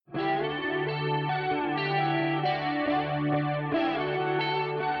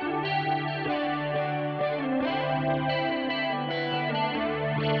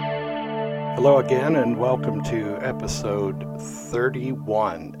Hello again, and welcome to episode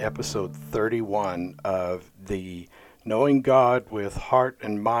 31 of the Knowing God with Heart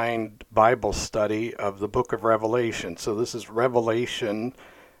and Mind Bible study of the book of Revelation. So this is Revelation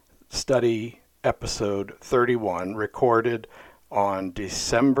study episode 31, recorded on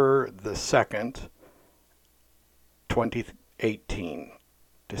December the 2nd, 2018.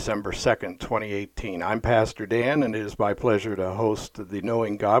 December 2nd, 2018. I'm Pastor Dan, and it is my pleasure to host the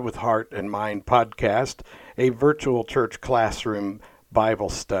Knowing God with Heart and Mind podcast, a virtual church classroom Bible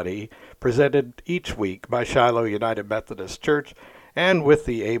study presented each week by Shiloh United Methodist Church and with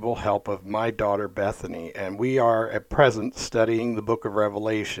the able help of my daughter Bethany. And we are at present studying the book of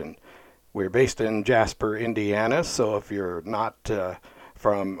Revelation. We're based in Jasper, Indiana, so if you're not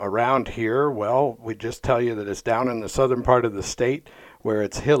from around here, well, we just tell you that it's down in the southern part of the state where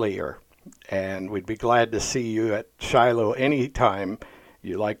it's hillier, and we'd be glad to see you at Shiloh anytime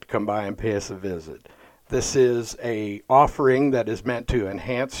you'd like to come by and pay us a visit. This is a offering that is meant to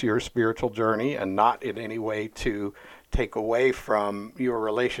enhance your spiritual journey and not in any way to take away from your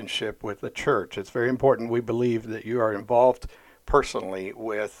relationship with the church. It's very important, we believe, that you are involved personally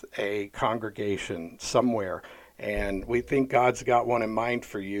with a congregation somewhere, and we think God's got one in mind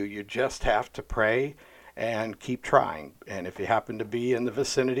for you. You just have to pray and keep trying. And if you happen to be in the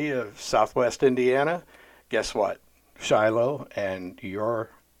vicinity of Southwest Indiana, guess what? Shiloh and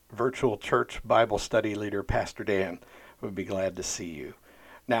your virtual church Bible study leader, Pastor Dan, would be glad to see you.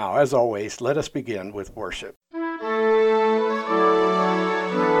 Now, as always, let us begin with worship.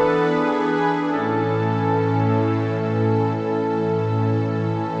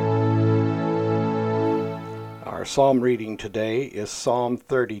 Our psalm reading today is Psalm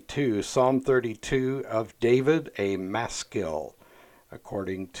 32. Psalm 32 of David, a maskil.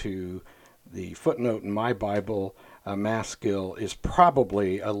 According to the footnote in my Bible, a maskil is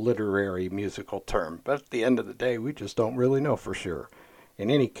probably a literary musical term. But at the end of the day, we just don't really know for sure.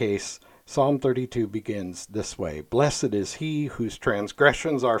 In any case, Psalm 32 begins this way. Blessed is he whose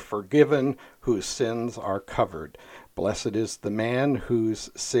transgressions are forgiven, whose sins are covered. Blessed is the man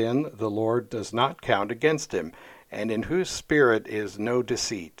whose sin the Lord does not count against him, and in whose spirit is no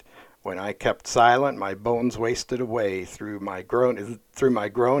deceit. When I kept silent, my bones wasted away through my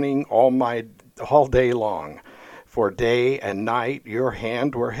groaning all day long. For day and night your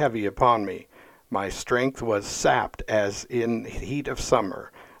hand were heavy upon me. My strength was sapped as in heat of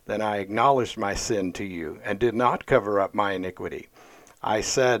summer. Then I acknowledged my sin to you, and did not cover up my iniquity. I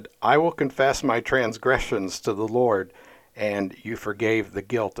said, I will confess my transgressions to the Lord, and you forgave the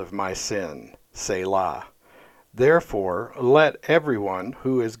guilt of my sin. Selah. Therefore, let everyone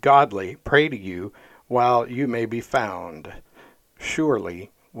who is godly pray to you while you may be found. Surely,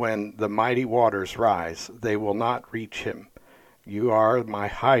 when the mighty waters rise, they will not reach him. You are my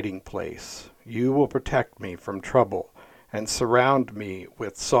hiding place. You will protect me from trouble and surround me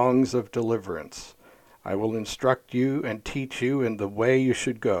with songs of deliverance. I will instruct you and teach you in the way you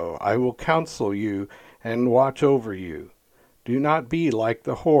should go. I will counsel you and watch over you. Do not be like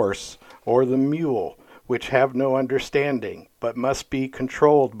the horse or the mule, which have no understanding, but must be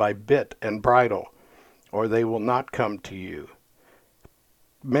controlled by bit and bridle, or they will not come to you.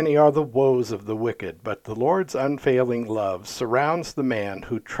 Many are the woes of the wicked, but the Lord's unfailing love surrounds the man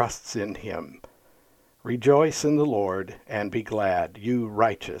who trusts in him. Rejoice in the Lord and be glad, you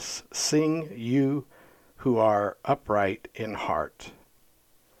righteous. Sing, you who are upright in heart.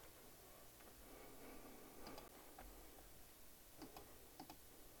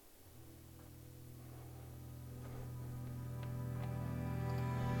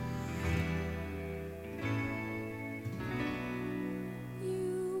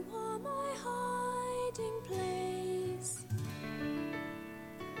 You are my hiding place.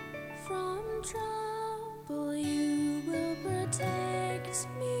 From trouble you will protect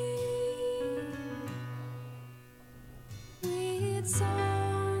me. With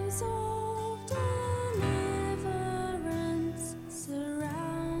songs of deliverance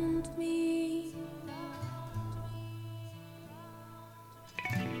surround me.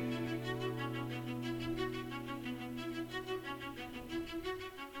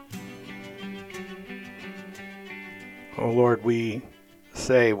 O Lord, we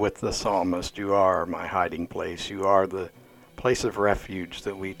say with the psalmist, you are my hiding place. You are the place of refuge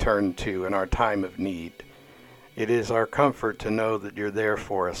that we turn to in our time of need. It is our comfort to know that you're there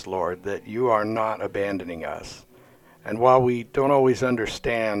for us, Lord, that you are not abandoning us. And while we don't always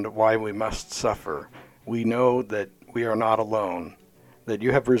understand why we must suffer, we know that we are not alone, that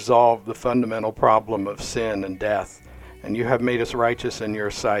you have resolved the fundamental problem of sin and death, and you have made us righteous in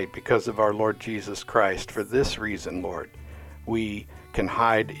your sight because of our Lord Jesus Christ. For this reason, Lord, we can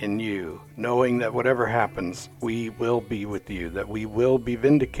hide in you, knowing that whatever happens, we will be with you, that we will be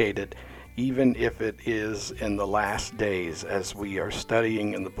vindicated, even if it is in the last days as we are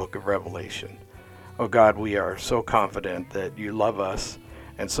studying in the book of Revelation. Oh God, we are so confident that you love us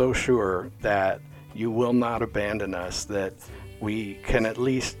and so sure that you will not abandon us, that we can at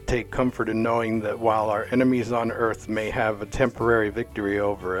least take comfort in knowing that while our enemies on earth may have a temporary victory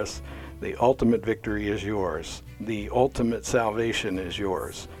over us, the ultimate victory is yours. The ultimate salvation is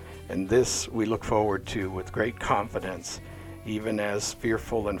yours. And this we look forward to with great confidence, even as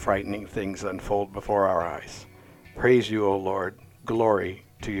fearful and frightening things unfold before our eyes. Praise you, O Lord. Glory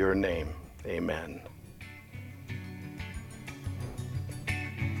to your name. Amen.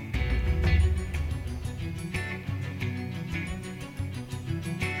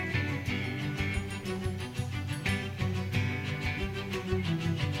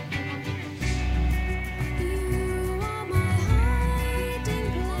 You are my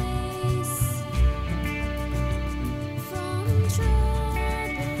hiding place. From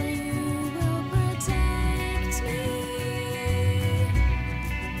trouble, you will protect me.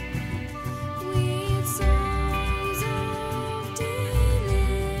 With songs of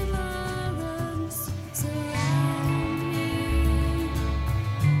deliverance surround me.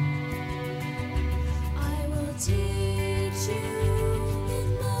 I will teach you in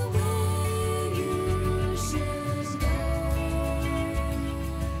the way you should go.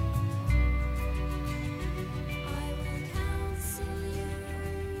 I will counsel you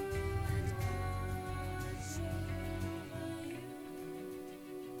and watch over you.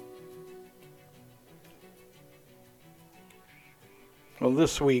 Well,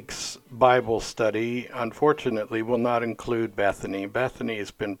 this week's Bible study, unfortunately, will not include Bethany. Bethany has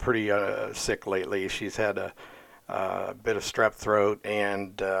been pretty sick lately. She's had a bit of strep throat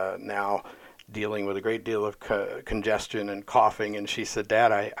and now dealing with a great deal of congestion and coughing. And she said,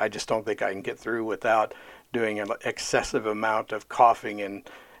 Dad, I just don't think I can get through without doing an excessive amount of coughing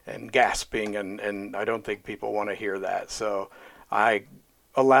and gasping. And I don't think people want to hear that. So I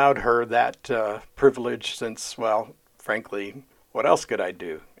allowed her that privilege since, well, frankly, what else could I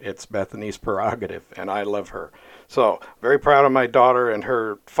do? It's Bethany's prerogative, and I love her. So, very proud of my daughter and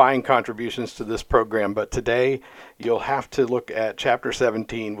her fine contributions to this program. But today, you'll have to look at chapter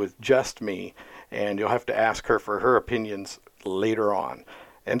 17 with just me, and you'll have to ask her for her opinions later on.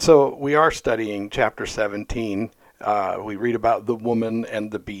 And so, we are studying chapter 17. We read about the woman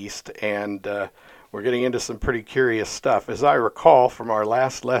and the beast, and we're getting into some pretty curious stuff. As I recall from our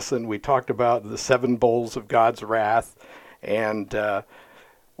last lesson, we talked about the 7 bowls of God's wrath. And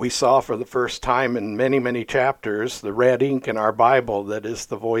we saw for the first time in many, many chapters the red ink in our Bible that is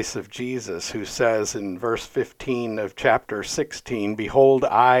the voice of Jesus, who says in verse 15 of chapter 16, Behold,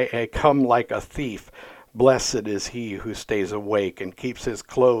 I come like a thief. Blessed is he who stays awake and keeps his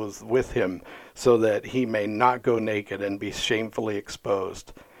clothes with him, so that he may not go naked and be shamefully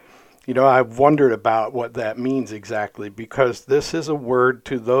exposed. You know, I've wondered about what that means exactly, because this is a word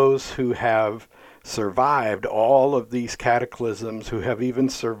to those who have survived all of these cataclysms, who have even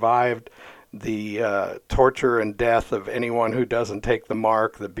survived the torture and death of anyone who doesn't take the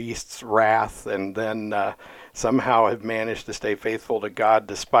mark, the beast's wrath, and then somehow have managed to stay faithful to God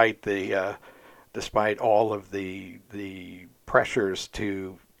despite all of the pressures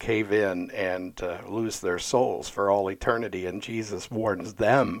to cave in and lose their souls for all eternity. And Jesus warns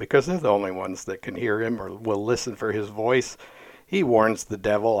them, because they're the only ones that can hear him or will listen for his voice. He warns the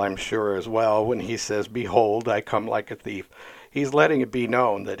devil, I'm sure, as well, when he says, Behold, I come like a thief. He's letting it be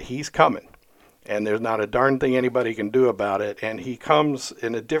known that he's coming, and there's not a darn thing anybody can do about it. And he comes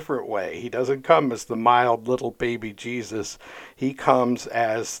in a different way. He doesn't come as the mild little baby Jesus. He comes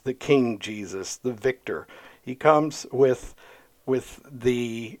as the King Jesus, the victor. He comes with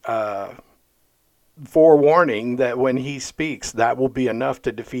the forewarning that when he speaks, that will be enough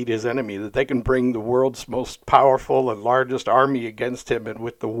to defeat his enemy, that they can bring the world's most powerful and largest army against him, and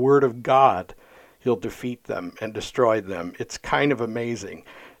with the word of God, he'll defeat them and destroy them. It's kind of amazing.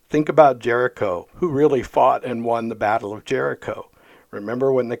 Think about Jericho. Who really fought and won the Battle of Jericho?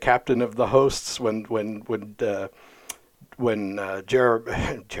 Remember when the captain of the hosts, when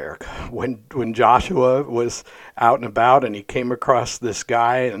Joshua was out and about and he came across this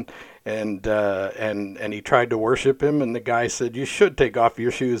guy and he tried to worship him, and the guy said, you should take off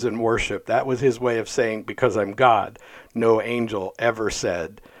your shoes and worship. That was his way of saying, because I'm God. No angel ever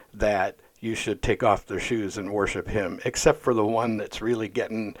said that you should take off their shoes and worship him, except for the one that's really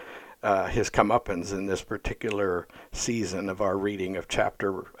getting his comeuppance in this particular season of our reading of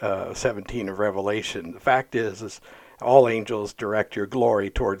chapter 17 of Revelation. The fact is All angels direct your glory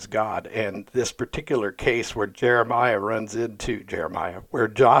towards God. And this particular case where Joshua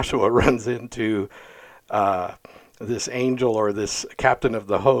runs into this angel or this captain of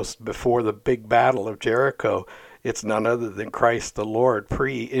the host before the big battle of Jericho, it's none other than Christ the Lord,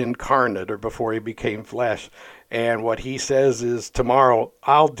 pre-incarnate, or before he became flesh. And what he says is, tomorrow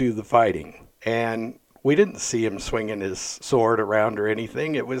I'll do the fighting. And we didn't see him swinging his sword around or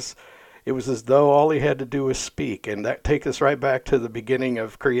anything. It was as though all he had to do was speak. And that takes us right back to the beginning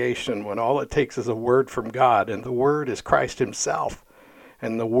of creation, when all it takes is a word from God. And the word is Christ himself.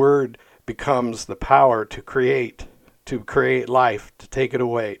 And the word becomes the power to create life, to take it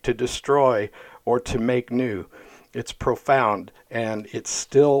away, to destroy, or to make new. It's profound, and it's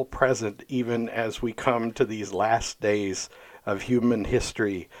still present even as we come to these last days of human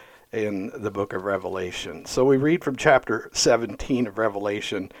history in the book of Revelation. So we read from chapter 17 of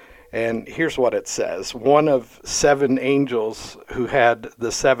Revelation, and here's what it says. One of 7 angels who had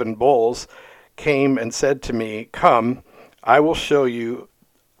the 7 bowls came and said to me, "Come, I will show you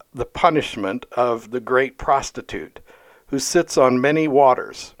the punishment of the great prostitute, who sits on many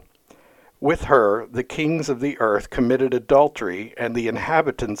waters. With her, the kings of the earth committed adultery, and the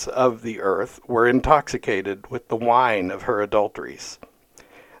inhabitants of the earth were intoxicated with the wine of her adulteries."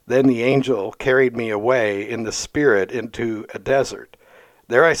 Then the angel carried me away in the spirit into a desert.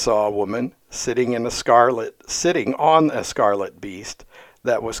 There I saw a woman sitting on a scarlet beast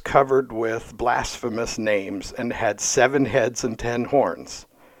that was covered with blasphemous names and had 7 heads and 10 horns.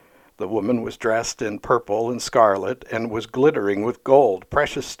 The woman was dressed in purple and scarlet and was glittering with gold,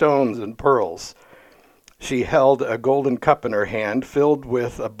 precious stones, and pearls. She held a golden cup in her hand filled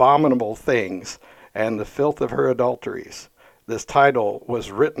with abominable things and the filth of her adulteries. This title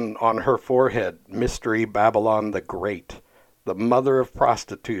was written on her forehead: Mystery Babylon the Great, the mother of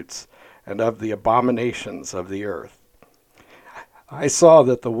prostitutes and of the abominations of the earth. I saw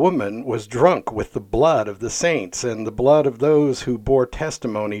that the woman was drunk with the blood of the saints and the blood of those who bore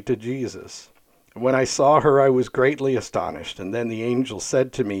testimony to Jesus. When I saw her, I was greatly astonished. And then the angel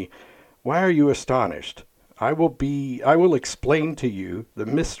said to me, "Why are you astonished? I will explain to you the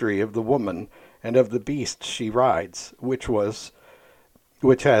mystery of the woman and of the beast she rides, which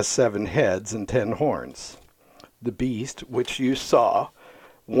has 7 heads and 10 horns. The beast which you saw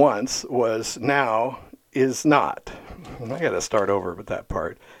once was, now is not." I got to start over with that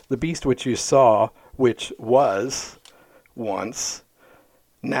part. The beast which you saw, which was once,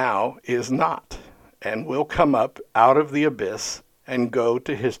 now is not, and will come up out of the abyss and go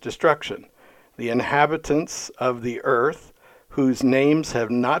to his destruction. The inhabitants of the earth, whose names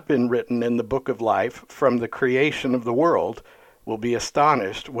have not been written in the book of life from the creation of the world, will be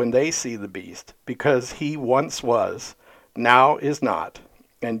astonished when they see the beast, because he once was, now is not,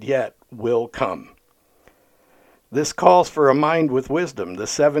 and yet will come. This calls for a mind with wisdom. The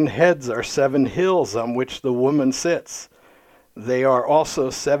 7 heads are 7 hills on which the woman sits. They are also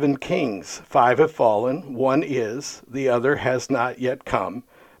 7 kings. 5 have fallen, 1 is, the other has not yet come.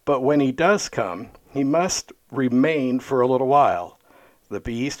 But when he does come, he must remain for a little while. The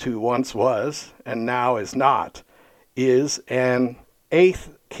beast who once was, and now is not, is an 8th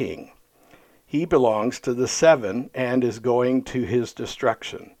king. He belongs to the 7 and is going to his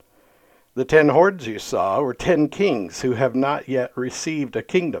destruction. The 10 horns you saw were 10 kings who have not yet received a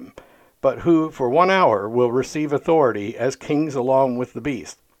kingdom, but who for 1 hour will receive authority as kings along with the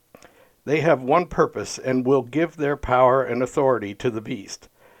beast. They have one purpose and will give their power and authority to the beast.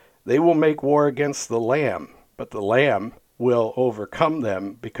 They will make war against the Lamb, but the Lamb will overcome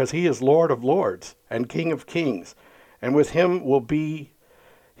them, because he is Lord of lords and King of kings, and with him will be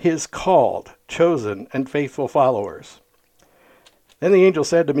his called, chosen, and faithful followers. Then the angel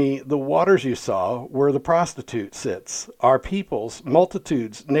said to me, "The waters you saw where the prostitute sits are peoples,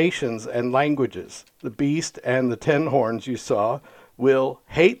 multitudes, nations, and languages. The beast and the 10 horns you saw will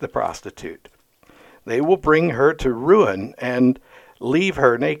hate the prostitute. They will bring her to ruin and leave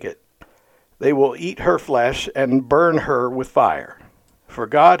her naked. They will eat her flesh and burn her with fire. For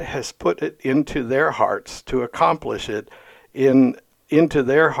God has put it into their hearts to accomplish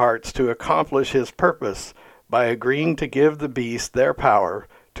his purpose, by agreeing to give the beast their power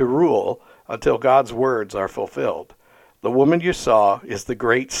to rule until God's words are fulfilled. The woman you saw is the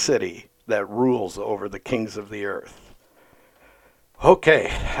great city that rules over the kings of the earth."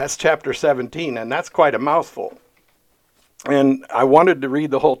 Okay, that's chapter 17, and that's quite a mouthful. And I wanted to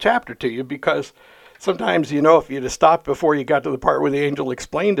read the whole chapter to you because sometimes, if you'd have stopped before you got to the part where the angel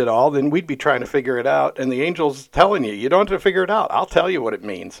explained it all, then we'd be trying to figure it out, and the angel's telling you don't have to figure it out. I'll tell you what it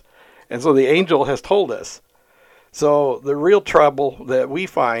means. And so the angel has told us. So the real trouble that we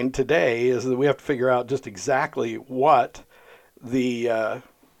find today is that we have to figure out just exactly what the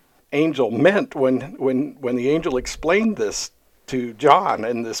angel meant when the angel explained this to John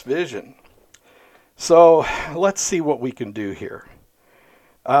in this vision. So let's see what we can do here.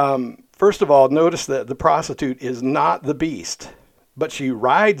 First of all, notice that the prostitute is not the beast, but she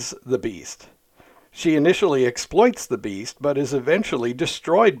rides the beast. She initially exploits the beast, but is eventually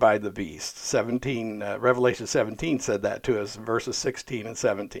destroyed by the beast. Revelation 17 said that to us, verses 16 and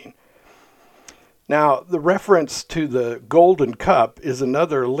 17. Now, the reference to the golden cup is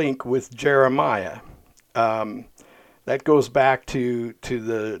another link with Jeremiah. That goes back to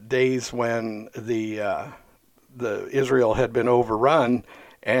the days when the Israel had been overrun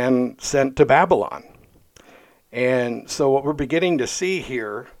and sent to Babylon. And so what we're beginning to see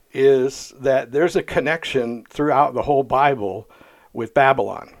here is that there's a connection throughout the whole Bible with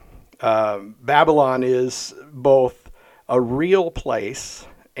Babylon. Babylon is both a real place,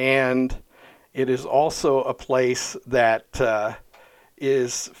 and it is also a place that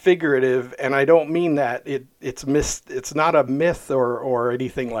is figurative, and I don't mean that it's not a myth or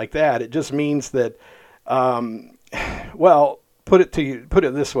anything like that. It just means that, well, put it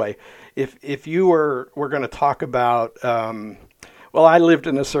this way: if you were going to talk about, well, I lived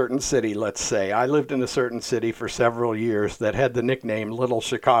in a certain city. Let's say I lived in a certain city for several years that had the nickname Little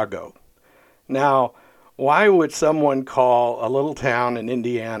Chicago. Now, why would someone call a little town in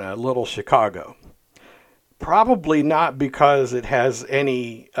Indiana Little Chicago? Probably not because it has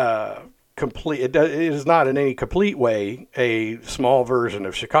any it is not in any complete way a small version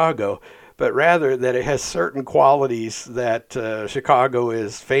of Chicago, but rather that it has certain qualities that Chicago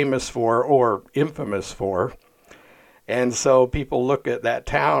is famous for or infamous for. And so people look at that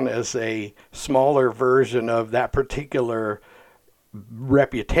town as a smaller version of that particular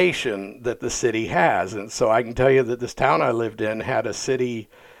reputation that the city has. And so I can tell you that this town I lived in had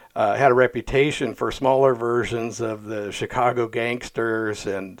a reputation for smaller versions of the Chicago gangsters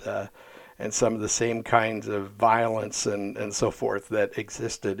and some of the same kinds of violence and so forth that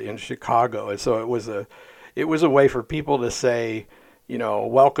existed in Chicago. And so it was a way for people to say, you know,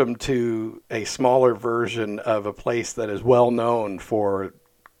 welcome to a smaller version of a place that is well known for,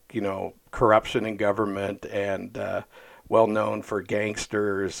 you know, corruption in government and well known for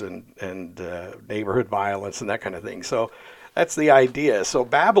gangsters and neighborhood violence and that kind of thing. So that's the idea. So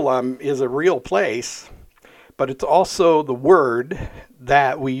Babylon is a real place, but it's also the word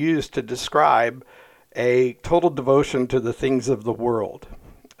that we use to describe a total devotion to the things of the world.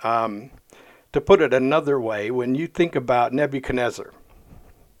 To put it another way, when you think about Nebuchadnezzar,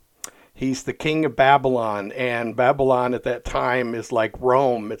 he's the king of Babylon, and Babylon at that time is like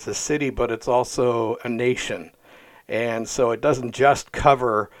Rome. It's a city, but it's also a nation. And so it doesn't just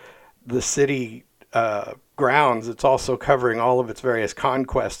cover the city grounds, it's also covering all of its various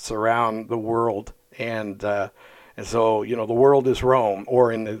conquests around the world. And so, you know, the world is Rome,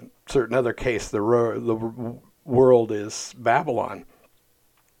 or in a certain other case, the world is Babylon.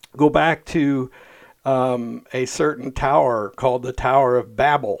 Go back to a certain tower called the Tower of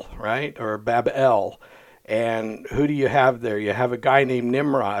Babel, right? Or Babel. And who do you have there? You have a guy named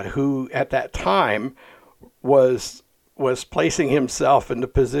Nimrod, who at that time was placing himself in the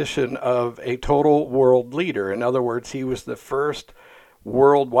position of a total world leader. In other words, he was the first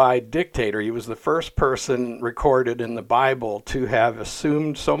worldwide dictator. He was the first person recorded in the Bible to have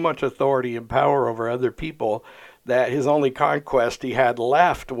assumed so much authority and power over other people that his only conquest he had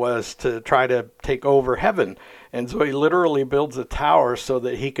left was to try to take over heaven. And so he literally builds a tower so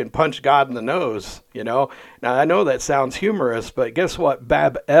that he can punch God in the nose, you know. Now, I know that sounds humorous, but guess what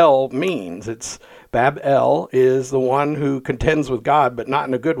Babel means? Babel is the one who contends with God, but not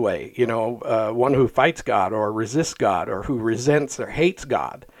in a good way, you know, one who fights God or resists God or who resents or hates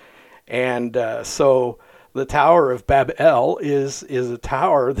God. And so the Tower of Babel is a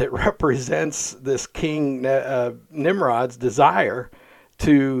tower that represents this king Nimrod's desire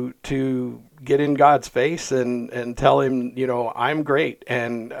to get in God's face and tell him, you know, I'm great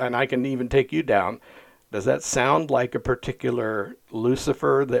and I can even take you down. Does that sound like a particular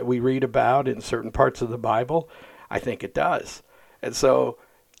Lucifer that we read about in certain parts of the Bible? I think it does. And so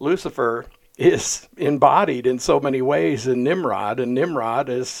Lucifer is embodied in so many ways in Nimrod, and Nimrod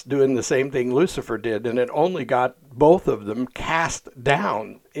is doing the same thing Lucifer did, and it only got both of them cast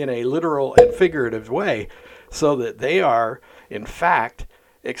down in a literal and figurative way, so that they are, in fact,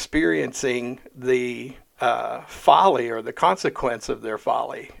 experiencing the folly or the consequence of their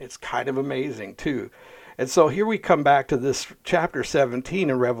folly. It's kind of amazing, too. And so here we come back to this chapter 17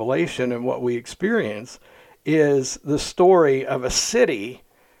 in Revelation, and what we experience is the story of a city,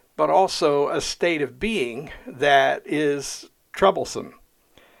 but also a state of being that is troublesome.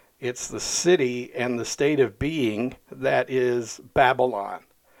 It's the city and the state of being that is Babylon.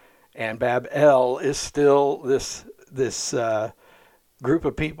 And Bab-el is still this group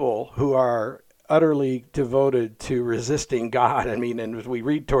of people who are utterly devoted to resisting God. I mean, and as we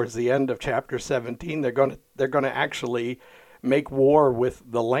read towards the end of chapter 17, they're going to actually make war with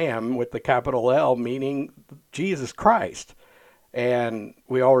the Lamb, with the capital L, meaning Jesus Christ. And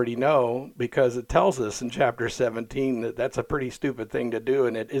we already know, because it tells us in chapter 17 that that's a pretty stupid thing to do,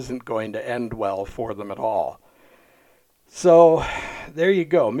 and it isn't going to end well for them at all. So there you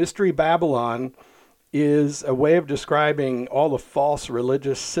go. Mystery Babylon is a way of describing all the false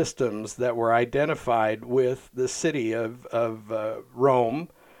religious systems that were identified with the city of Rome,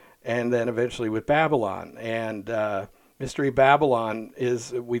 and then eventually with Babylon. And Mystery Babylon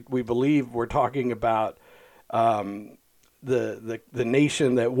is, we believe we're talking about the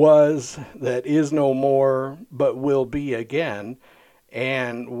nation that was, that is no more, but will be again.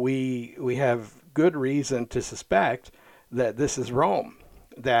 And we have good reason to suspect that this is Rome,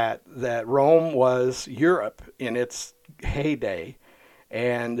 that Rome was Europe in its heyday.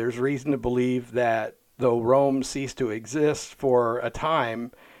 And there's reason to believe that though Rome ceased to exist for a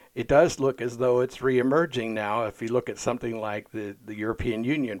time, it does look as though it's reemerging now. If you look at something like the European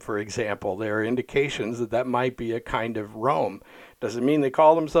Union, for example, there are indications that that might be a kind of Rome. Does it mean they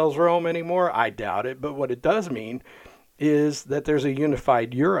call themselves Rome anymore? I doubt it. But what it does mean is that there's a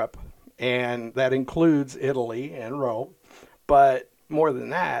unified Europe, and that includes Italy and Rome. But more than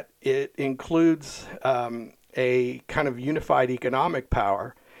that, it includes a kind of unified economic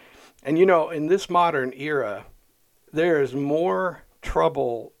power. And you know, in this modern era, there is more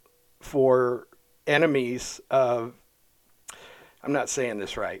trouble for enemies of, I'm not saying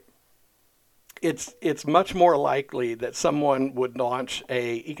this right. It's much more likely that someone would launch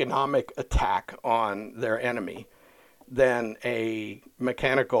a economic attack on their enemy than a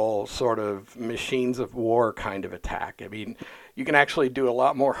mechanical sort of machines of war kind of attack. I mean, you can actually do a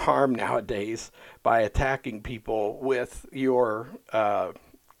lot more harm nowadays by attacking people with your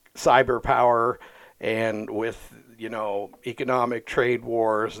cyber power and with, you know, economic trade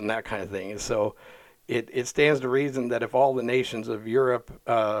wars and that kind of thing. And so it stands to reason that if all the nations of Europe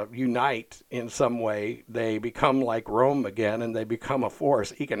unite in some way, they become like Rome again, and they become a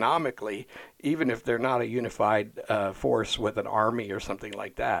force economically, even if they're not a unified force with an army or something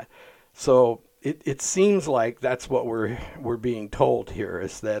like that. So it seems like that's what we're being told here,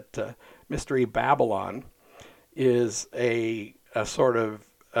 is that Mystery Babylon is a sort of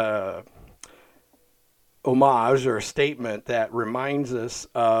homage or statement that reminds us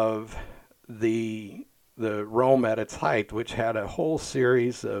of the Rome at its height, which had a whole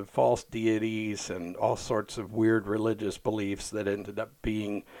series of false deities and all sorts of weird religious beliefs that ended up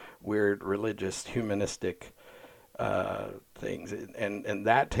being weird religious humanistic things. And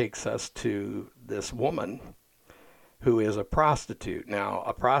that takes us to this woman who is a prostitute. Now,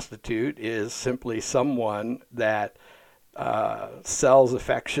 a prostitute is simply someone that sells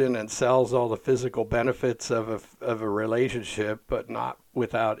affection and sells all the physical benefits of a relationship, but not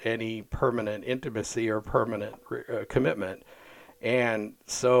without any permanent intimacy or permanent commitment. And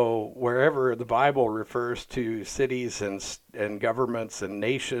so wherever the Bible refers to cities and governments and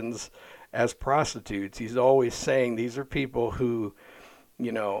nations as prostitutes, he's always saying these are people who,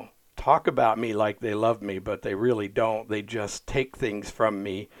 you know, talk about me like they love me, but they really don't. They just take things from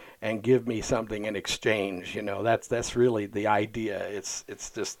me and give me something in exchange. You know, that's really the idea. It's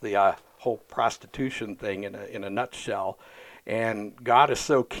just the whole prostitution thing in a nutshell. And God is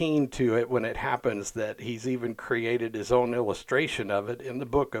so keen to it when it happens that he's even created his own illustration of it in the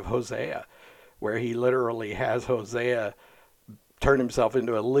book of Hosea, where he literally has Hosea turn himself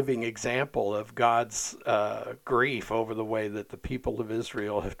into a living example of God's grief over the way that the people of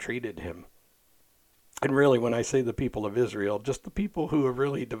Israel have treated him. And really, when I say the people of Israel, just the people who have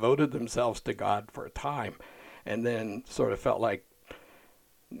really devoted themselves to God for a time and then sort of felt like,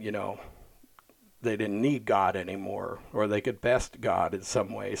 you know, they didn't need God anymore, or they could best God in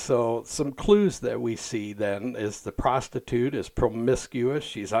some way. So some clues that we see then is the prostitute is promiscuous,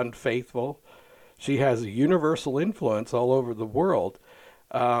 she's unfaithful, she has a universal influence all over the world.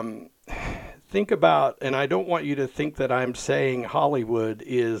 Think about, and I don't want you to think that I'm saying Hollywood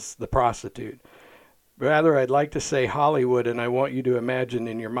is the prostitute. Rather, I'd like to say Hollywood, and I want you to imagine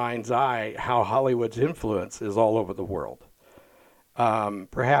in your mind's eye how Hollywood's influence is all over the world.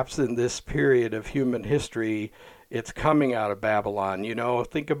 Perhaps in this period of human history, it's coming out of Babylon. You know,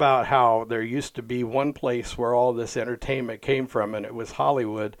 think about how there used to be one place where all this entertainment came from, and it was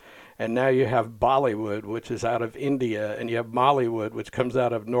Hollywood. and now you have Bollywood, which is out of India, and you have Mollywood, which comes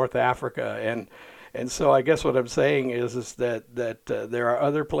out of North Africa, and so I guess what I'm saying is that there are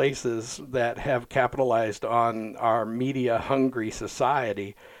other places that have capitalized on our media hungry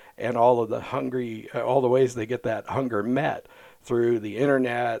society, and all of the all the ways they get that hunger met through the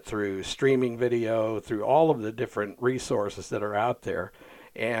internet, through streaming video, through all of the different resources that are out there.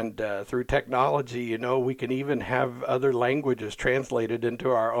 And through technology, we can even have other languages translated into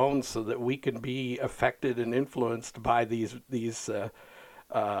our own so that we can be affected and influenced by these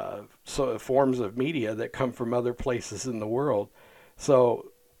forms of media that come from other places in the world.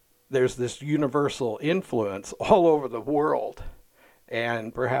 So there's this universal influence all over the world.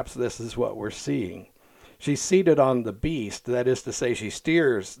 And perhaps this is what we're seeing. She's seated on the beast, that is to say, she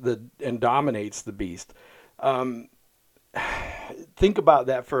steers and dominates the beast. Think about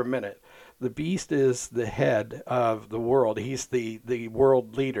that for a minute. The beast is the head of the world. He's the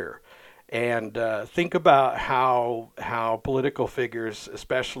world leader. And think about how political figures,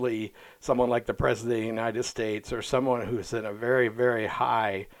 especially someone like the President of the United States or someone who's in a very, very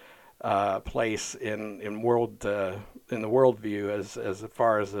high place in the worldview as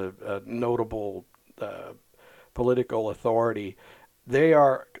far as a notable political authority, they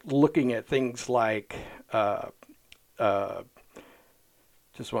are looking at things like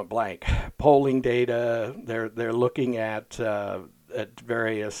just went blank. Polling data. They're looking at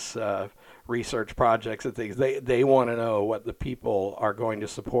various research projects and things. They want to know what the people are going to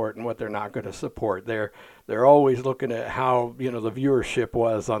support and what they're not going to support. They're always looking at how the viewership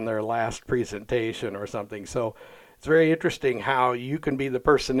was on their last presentation or something. So it's very interesting how you can be the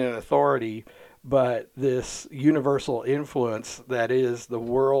person in authority, but this universal influence that is the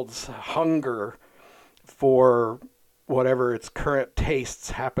world's hunger for whatever its current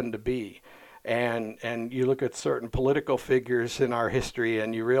tastes happen to be. And you look at certain political figures in our history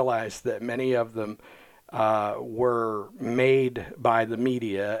and you realize that many of them were made by the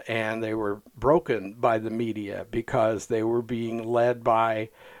media, and they were broken by the media because they were being led by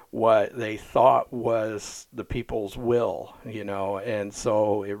what they thought was the people's will, and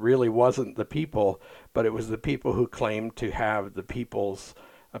so it really wasn't the people, but it was the people who claimed to have the people's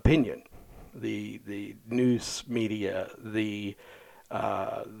opinion. The news media, the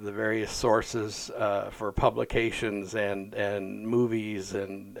various sources for publications and movies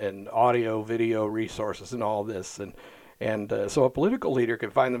and audio, video resources and all this. And so a political leader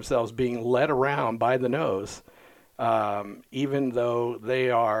can find themselves being led around by the nose, even though they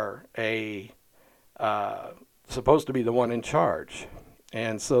are supposed to be the one in charge.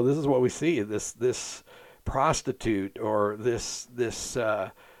 And so this is what we see, this prostitute or this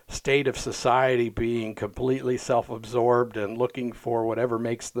state of society being completely self-absorbed and looking for whatever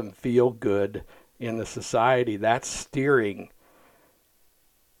makes them feel good in the society. That's steering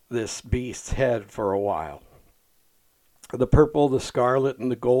this beast's head for a while. The purple, the scarlet, and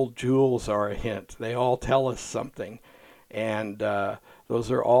the gold jewels are a hint. They all tell us something. And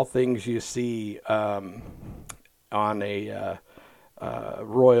those are all things you see on a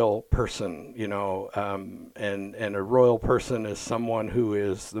royal person, and a royal person is someone who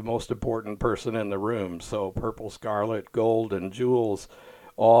is the most important person in the room. So purple, scarlet, gold, and jewels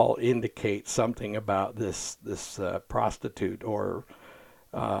all indicate something about this prostitute or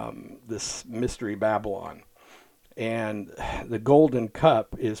this mystery Babylon. And the golden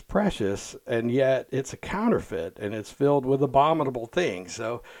cup is precious, and yet it's a counterfeit, and it's filled with abominable things.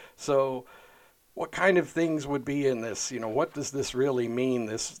 So what kind of things would be in this? What does this really mean,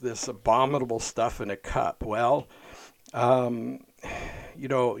 this abominable stuff in a cup? Well,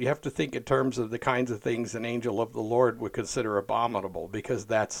 you have to think in terms of the kinds of things an angel of the Lord would consider abominable, because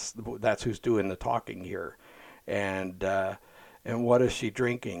that's who's doing the talking here. And what is she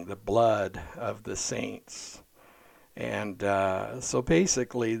drinking? The blood of the saints. And so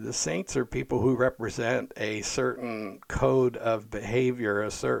basically the saints are people who represent a certain code of behavior,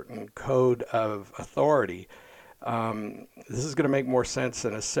 a certain code of authority. This is going to make more sense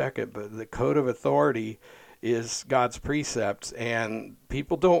in a second, but the code of authority is God's precepts, and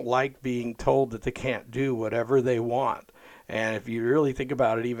people don't like being told that they can't do whatever they want. And if you really think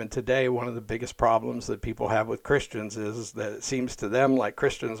about it, even today, one of the biggest problems that people have with Christians is that it seems to them like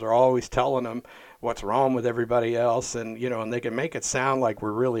Christians are always telling them what's wrong with everybody else. And, and they can make it sound like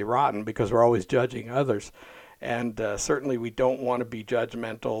we're really rotten because we're always judging others. And certainly we don't want to be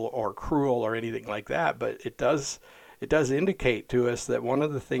judgmental or cruel or anything like that. But it does indicate to us that one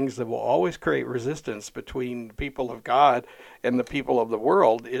of the things that will always create resistance between the people of God and the people of the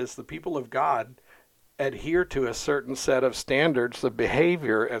world is the people of God adhere to a certain set of standards of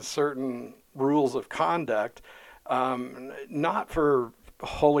behavior and certain rules of conduct, not for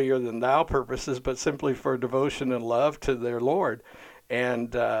holier than thou purposes, but simply for devotion and love to their Lord.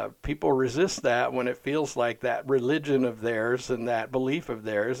 And people resist that when it feels like that religion of theirs and that belief of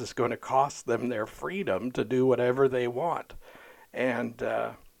theirs is going to cost them their freedom to do whatever they want. And,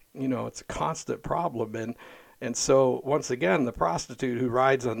 it's a constant problem. And so, once again, the prostitute who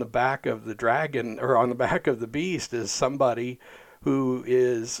rides on the back of the dragon or on the back of the beast is somebody who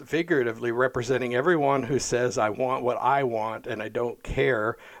is figuratively representing everyone who says, I want what I want and I don't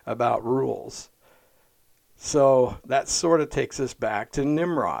care about rules. So that sort of takes us back to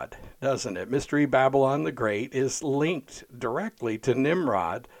Nimrod, doesn't it? Mystery Babylon the Great is linked directly to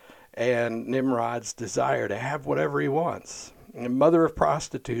Nimrod and Nimrod's desire to have whatever he wants. The mother of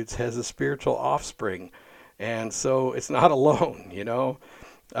prostitutes has a spiritual offspring, and so it's not alone,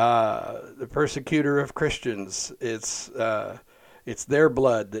 The persecutor of Christians, it's their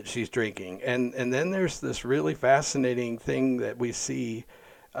blood that she's drinking. And then there's this really fascinating thing that we see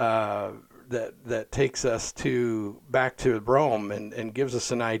that takes us back to Rome and gives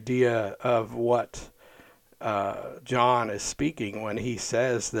us an idea of what John is speaking when he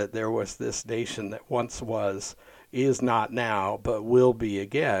says that there was this nation that once was, is not now, but will be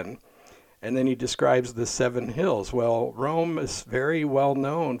again. And then he describes the 7 hills. Well, Rome is very well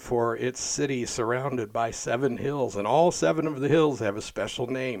known for its city surrounded by 7 hills, and all 7 of the hills have a special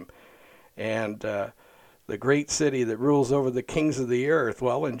name. And the great city that rules over the kings of the earth,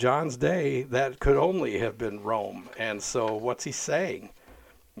 well, in John's day, that could only have been Rome. And so what's he saying?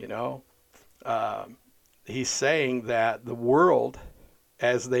 He's saying that the world,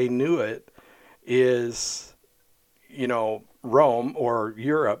 as they knew it, is, Rome or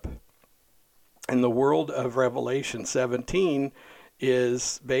Europe. And the world of Revelation 17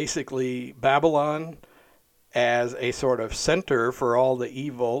 is basically Babylon as a sort of center for all the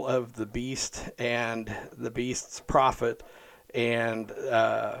evil of the beast and the beast's prophet and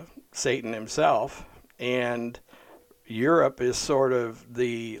Satan himself. And Europe is sort of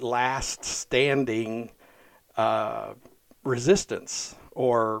the last standing resistance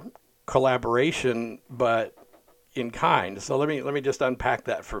or collaboration, but in kind. So let me just unpack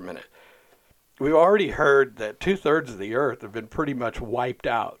that for a minute. We've already heard that 2/3 of the earth have been pretty much wiped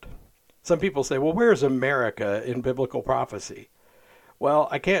out. Some people say, well, where's America in biblical prophecy? Well,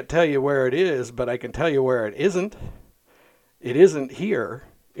 I can't tell you where it is, but I can tell you where it isn't. It isn't here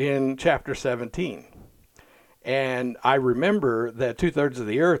in chapter 17. And I remember that 2/3 of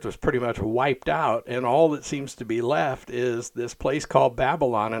the earth was pretty much wiped out, and all that seems to be left is this place called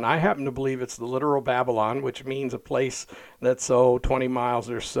Babylon. And I happen to believe it's the literal Babylon, which means a place that's 20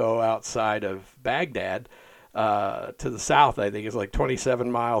 miles or so outside of Baghdad. To the south, I think it's like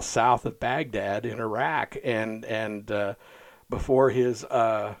 27 miles south of Baghdad in Iraq. And before his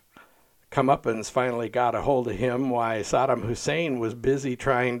comeuppance finally got a hold of him, why Saddam Hussein was busy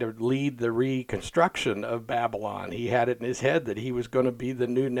trying to lead the reconstruction of Babylon. He had it in his head that he was going to be the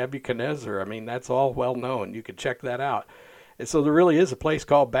new Nebuchadnezzar. I mean, that's all well known. You can check that out. And so there really is a place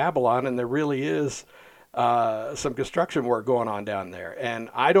called Babylon, and there really is some construction work going on down there. And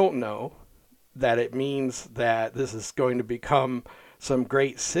I don't know that it means that this is going to become some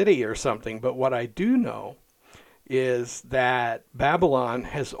great city or something, but what I do know is that Babylon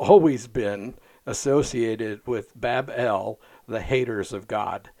has always been associated with Bab-el, the haters of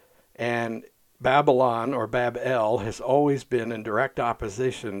God. And Babylon, or Bab-el, has always been in direct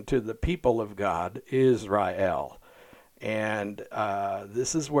opposition to the people of God, Israel. And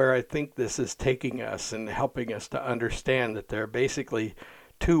this is where I think this is taking us and helping us to understand that there are basically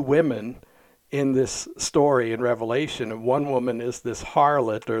 2 women in this story in Revelation. And one woman is this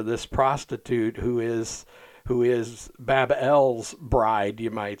harlot or this prostitute who is Bab-el's bride, you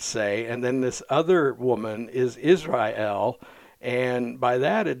might say. And then this other woman is Israel. And by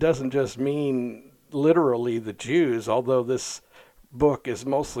that, it doesn't just mean literally the Jews, although this book is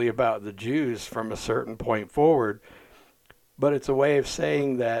mostly about the Jews from a certain point forward. But it's a way of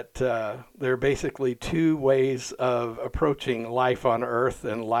saying that there are basically 2 ways of approaching life on earth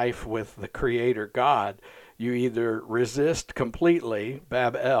and life with the Creator God. You either resist completely,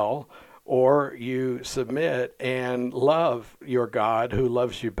 Bab-el, or you submit and love your God who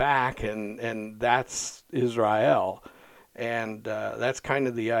loves you back, and that's Israel. And that's kind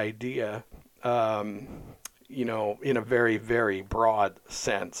of the idea, in a very, very broad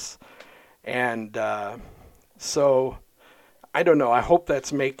sense. And so I don't know. I hope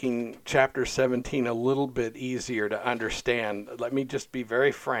that's making chapter 17 a little bit easier to understand. Let me just be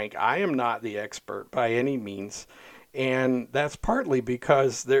very frank. I am not the expert by any means. And that's partly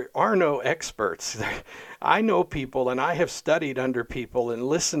because there are no experts. I know people, and I have studied under people and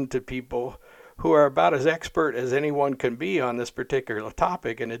listened to people who are about as expert as anyone can be on this particular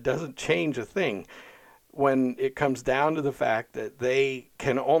topic, and it doesn't change a thing when it comes down to the fact that they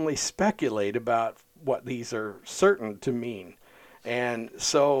can only speculate about what these are certain to mean. And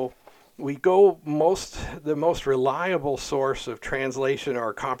so we go the most reliable source of translation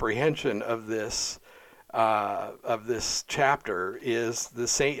or comprehension of this chapter is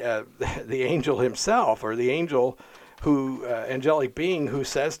the angel himself, or the angel who angelic being who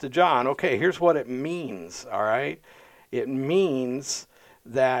says to John, okay, here's what it means. All right, it means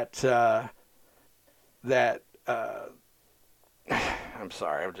that I'm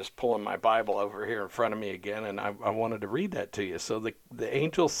sorry, I'm just pulling my Bible over here in front of me again, and I wanted to read that to you. So the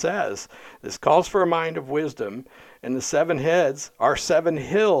angel says, this calls for a mind of wisdom, and the 7 heads are 7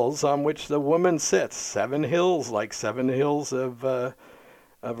 hills on which the woman sits. 7 hills, like 7 hills of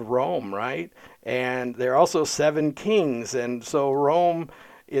Rome, right? And there are also 7 kings, and so Rome,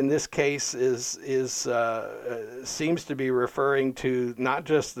 in this case, seems to be referring to not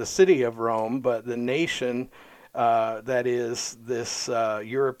just the city of Rome, but the nation that is this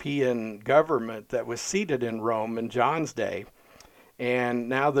European government that was seated in Rome in John's day. And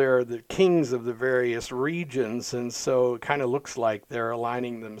now they're the kings of the various regions, and so it kind of looks like they're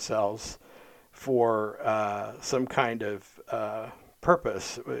aligning themselves for some kind of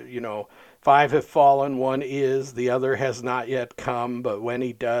purpose. 5 have fallen, 1 is, the other has not yet come, but when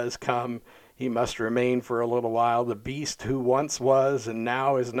he does come, he must remain for a little while. The beast who once was and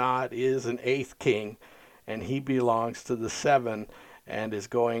now is not is an 8th king, and he belongs to the 7 and is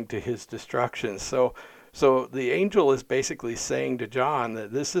going to his destruction. So the angel is basically saying to John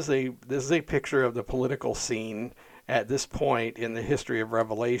that this is a picture of the political scene at this point in the history of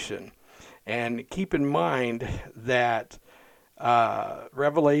Revelation. And keep in mind that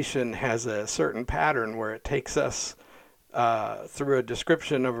Revelation has a certain pattern where it takes us through a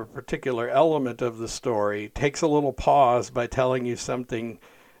description of a particular element of the story, takes a little pause by telling you something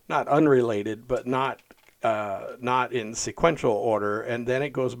not unrelated, but not in sequential order, and then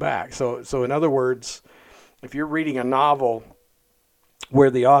it goes back. So in other words, if you're reading a novel where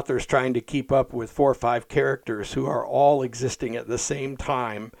the author's trying to keep up with 4 or 5 characters who are all existing at the same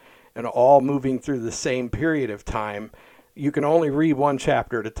time and all moving through the same period of time, you can only read 1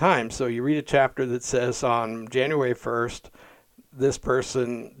 chapter at a time. So you read a chapter that says on January 1st, this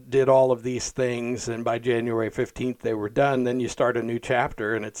person did all of these things, and by January 15th they were done. Then you start a new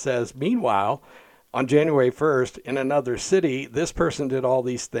chapter, and it says, meanwhile, on January 1st, in another city, this person did all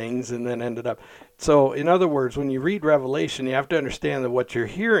these things and then ended up. So, in other words, when you read Revelation, you have to understand that what you're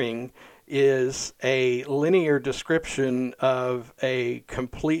hearing is a linear description of a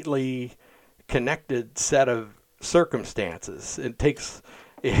completely connected set of circumstances. It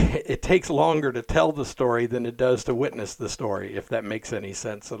takes longer to tell the story than it does to witness the story, if that makes any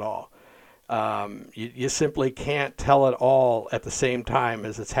sense at all. You simply can't tell it all at the same time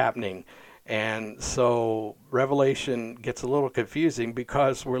as it's happening. And so Revelation gets a little confusing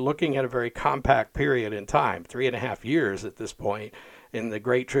because we're looking at a very compact period in time, 3.5 years at this point in the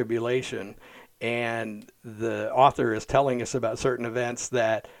Great Tribulation. And the author is telling us about certain events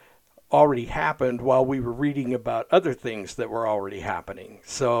that already happened while we were reading about other things that were already happening.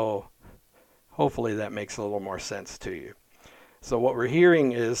 So hopefully that makes a little more sense to you. So what we're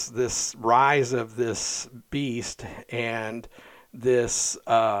hearing is this rise of this beast and this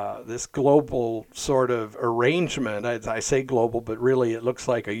global sort of arrangement. I say global, but really it looks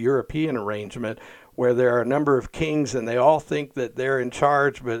like a European arrangement where there are a number of kings and they all think that they're in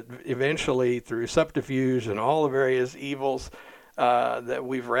charge, but eventually through subterfuge and all the various evils that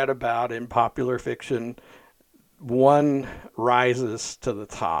we've read about in popular fiction, one rises to the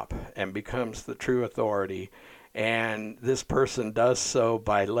top and becomes the true authority. And this person does so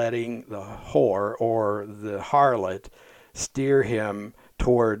by letting the whore or the harlot steer him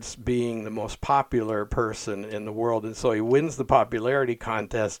towards being the most popular person in the world. And so he wins the popularity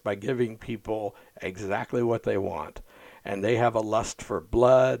contest by giving people exactly what they want. And they have a lust for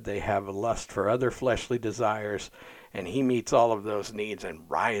blood, they have a lust for other fleshly desires, and he meets all of those needs and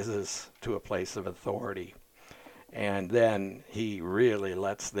rises to a place of authority. And then he really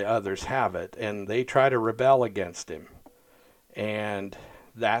lets the others have it, and they try to rebel against him. And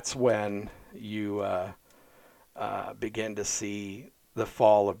that's when you begin to see the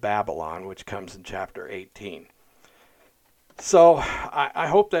fall of Babylon, which comes in chapter 18. So I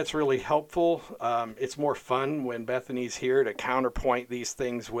hope that's really helpful. It's more fun when Bethany's here to counterpoint these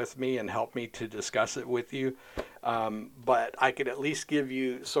things with me and help me to discuss it with you. But I could at least give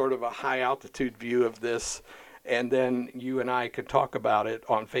you sort of a high altitude view of this, and then you and I could talk about it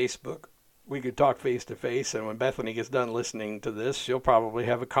on Facebook we could talk face to face. And when Bethany gets done listening to this, she'll probably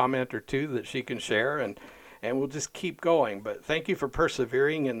have a comment or two that she can share, and we'll just keep going. But thank you for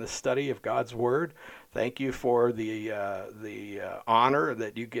persevering in the study of God's Word. Thank you for the honor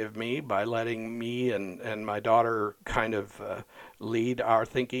that you give me by letting me and my daughter kind of lead our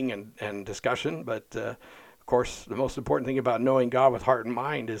thinking and discussion. But of course, the most important thing about knowing God with heart and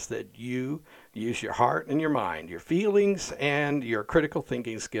mind is that you use your heart and your mind, your feelings and your critical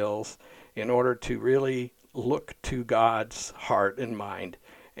thinking skills in order to really look to God's heart and mind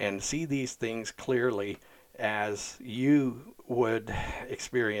and see these things clearly as you would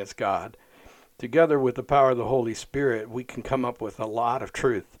experience God. Together with the power of the Holy Spirit, we can come up with a lot of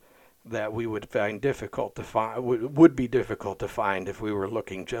truth that we would find difficult to find, would be difficult to find if we were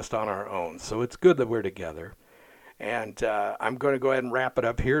looking just on our own. So it's good that we're together. And I'm going to go ahead and wrap it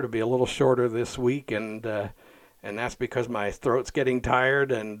up here to be a little shorter this week, and that's because my throat's getting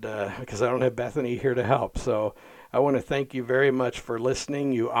tired and because I don't have Bethany here to help. So I want to thank you very much for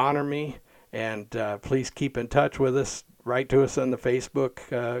listening. You honor me, and please keep in touch with us. Write to us in the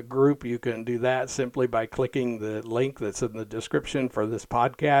Facebook group. You can do that simply by clicking the link that's in the description for this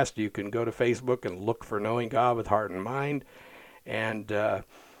podcast. You can go to Facebook and look for Knowing God with Heart and Mind. And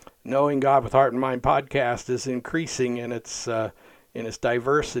Knowing God with Heart and Mind podcast is increasing in its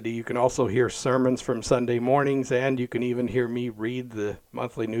diversity. You can also hear sermons from Sunday mornings, and you can even hear me read the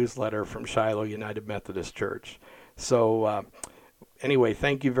monthly newsletter from Shiloh United Methodist Church. So anyway,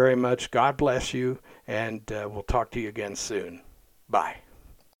 thank you very much. God bless you, and we'll talk to you again soon. Bye.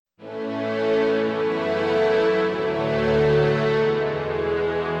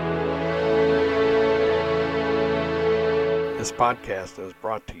 This podcast is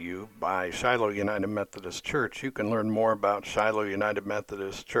brought to you by Shiloh United Methodist Church. You can learn more about Shiloh United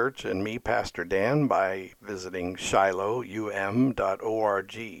Methodist Church and me, Pastor Dan, by visiting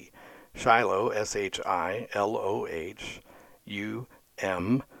shilohum.org. Shiloh, SHILOH,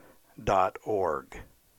 UM.org.